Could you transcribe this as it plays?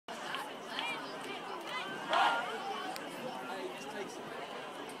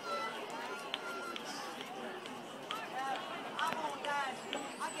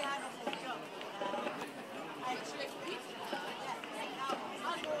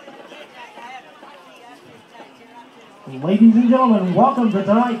Ladies and gentlemen, welcome to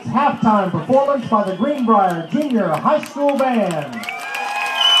tonight's halftime performance by the Greenbrier Junior High School Band.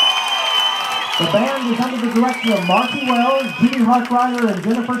 The band is under the direction of Marcy Wells, Judy Hartreiter, and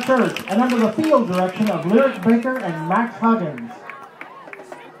Jennifer Church, and under the field direction of Lyric Baker and Max Huggins.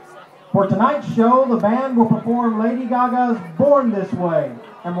 For tonight's show, the band will perform Lady Gaga's Born This Way,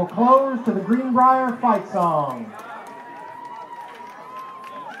 and will close to the Greenbrier Fight Song.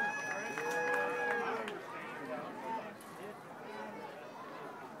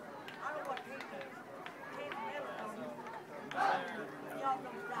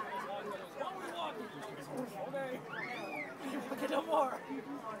 No more.